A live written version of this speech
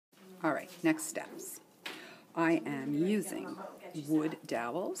All right, next steps. I am using wood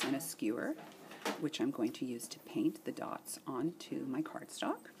dowels and a skewer, which I'm going to use to paint the dots onto my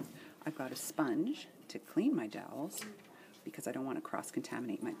cardstock. I've got a sponge to clean my dowels because I don't want to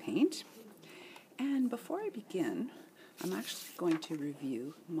cross-contaminate my paint. And before I begin, I'm actually going to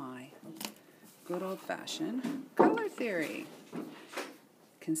review my good old-fashioned color theory.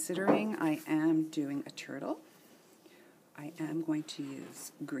 Considering I am doing a turtle, I am going to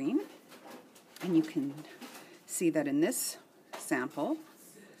use green, and you can see that in this sample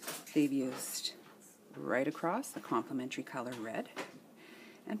they've used right across the complementary color red,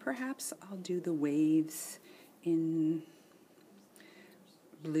 and perhaps I'll do the waves in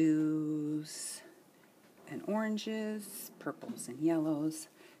blues and oranges, purples and yellows,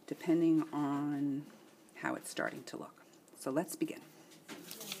 depending on how it's starting to look. So let's begin.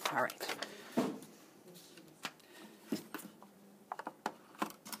 All right.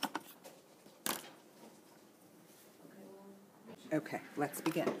 Okay, let's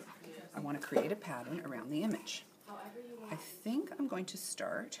begin. I want to create a pattern around the image. I think I'm going to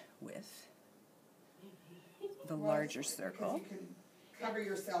start with the larger circle. You can cover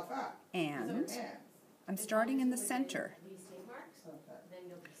yourself up. And I'm starting in the center.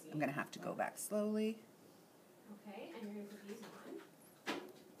 I'm going to have to go back slowly,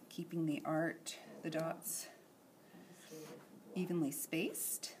 keeping the dots evenly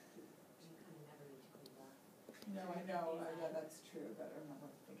spaced. No, I know, that's true, but I'm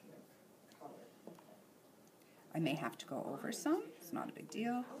not thinking of color. I may have to go over some. It's not a big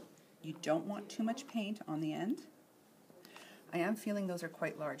deal. You don't want too much paint on the end. I am feeling those are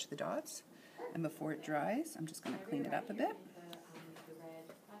quite large, the dots. And before it dries, I'm just going to clean it up a bit.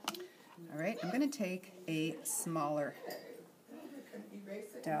 All right, I'm going to take a smaller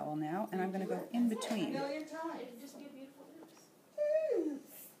dowel now, and I'm going to go in between.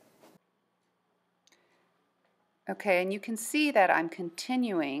 Okay, and you can see that I'm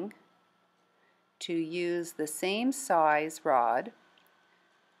continuing to use the same size rod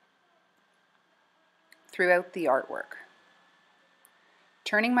throughout the artwork.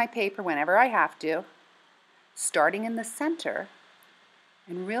 Turning my paper whenever I have to, starting in the center,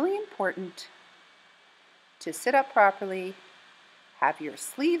 and really important to sit up properly, have your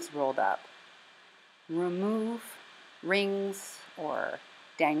sleeves rolled up, remove rings or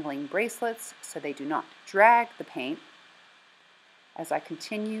dangling bracelets so they do not drag the paint as I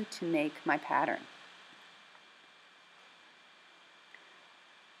continue to make my pattern.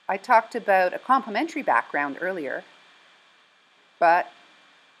 I talked about a complementary background earlier, but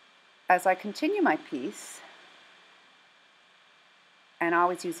as I continue my piece, and I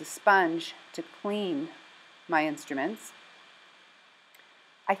always use a sponge to clean my instruments,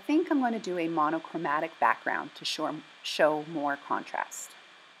 I think I'm going to do a monochromatic background to show more contrast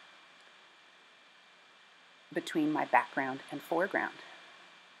between my background and foreground.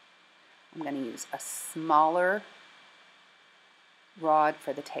 I'm going to use a smaller rod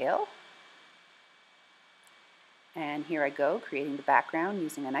for the tail. And here I go, creating the background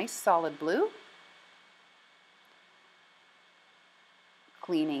using a nice solid blue.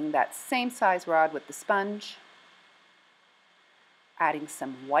 Cleaning that same size rod with the sponge. Adding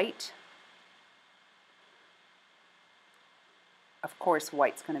some white. Of course,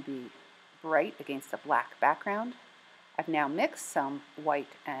 white's going to be bright against a black background. I've now mixed some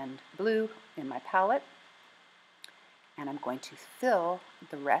white and blue in my palette, and I'm going to fill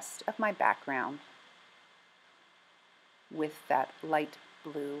the rest of my background with that light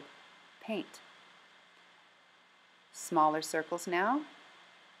blue paint. Smaller circles now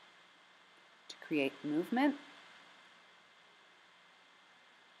to create movement.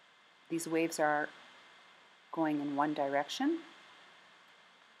 These waves are going in one direction,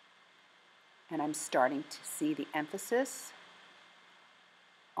 and I'm starting to see the emphasis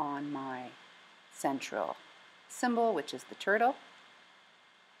on my central symbol, which is the turtle.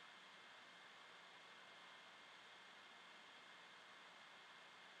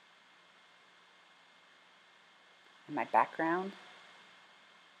 And my background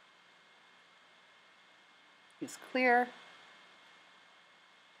is clear.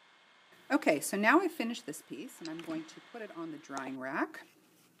 Okay, so now I've finished this piece, and I'm going to put it on the drying rack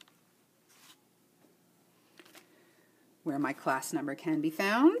where my class number can be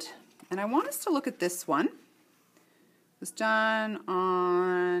found. And I want us to look at this one. It was done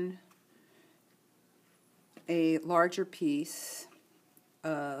on a larger piece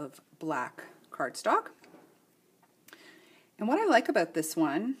of black cardstock. And what I like about this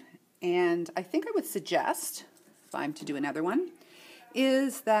one, and I think I would suggest, if I'm to do another one,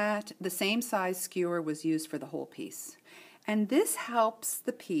 is that the same size skewer was used for the whole piece. And this helps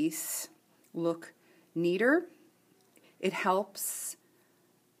the piece look neater. It helps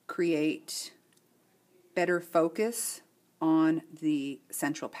create better focus on the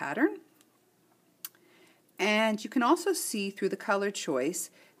central pattern. And you can also see through the color choice,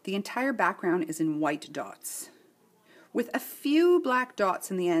 the entire background is in white dots, with a few black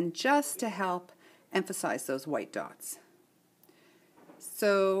dots in the end just to help emphasize those white dots.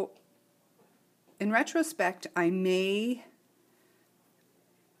 So in retrospect, I may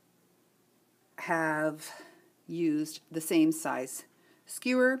have used the same size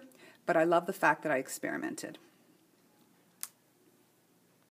skewer, but I love the fact that I experimented.